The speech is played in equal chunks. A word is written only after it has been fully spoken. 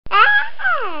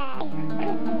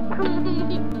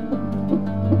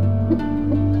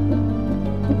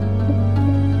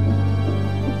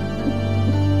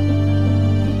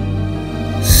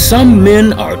Some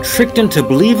men are tricked into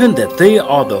believing that they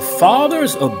are the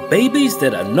fathers of babies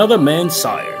that another man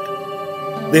sired.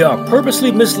 They are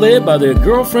purposely misled by their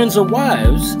girlfriends or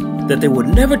wives that they would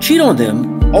never cheat on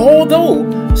them,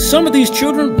 although some of these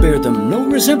children bear them no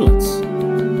resemblance.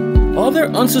 Other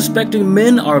unsuspecting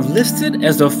men are listed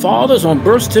as the fathers on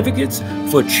birth certificates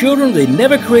for children they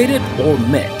never created or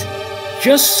met,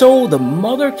 just so the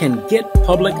mother can get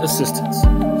public assistance.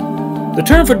 The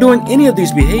term for doing any of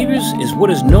these behaviors is what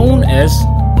is known as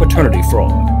paternity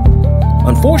fraud.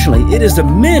 Unfortunately, it is the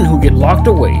men who get locked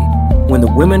away when the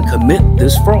women commit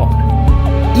this fraud.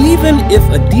 Even if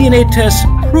a DNA test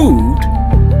proved,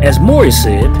 as Maury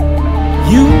said,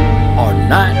 you are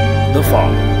not the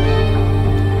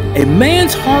father. A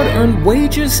man's hard-earned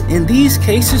wages in these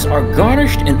cases are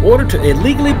garnished in order to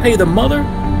illegally pay the mother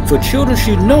for children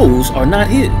she knows are not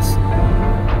his.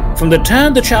 From the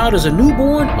time the child is a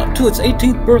newborn up to its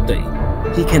 18th birthday,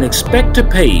 he can expect to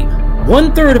pay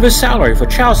 1/3 of his salary for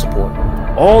child support,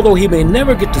 although he may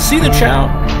never get to see the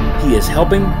child he is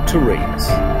helping to raise.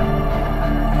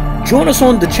 Join us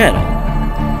on the channel,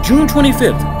 June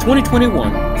 25th,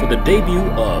 2021, for the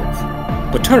debut of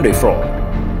Paternity Fraud,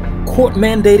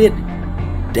 Court-Mandated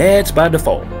Dads by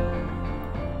Default.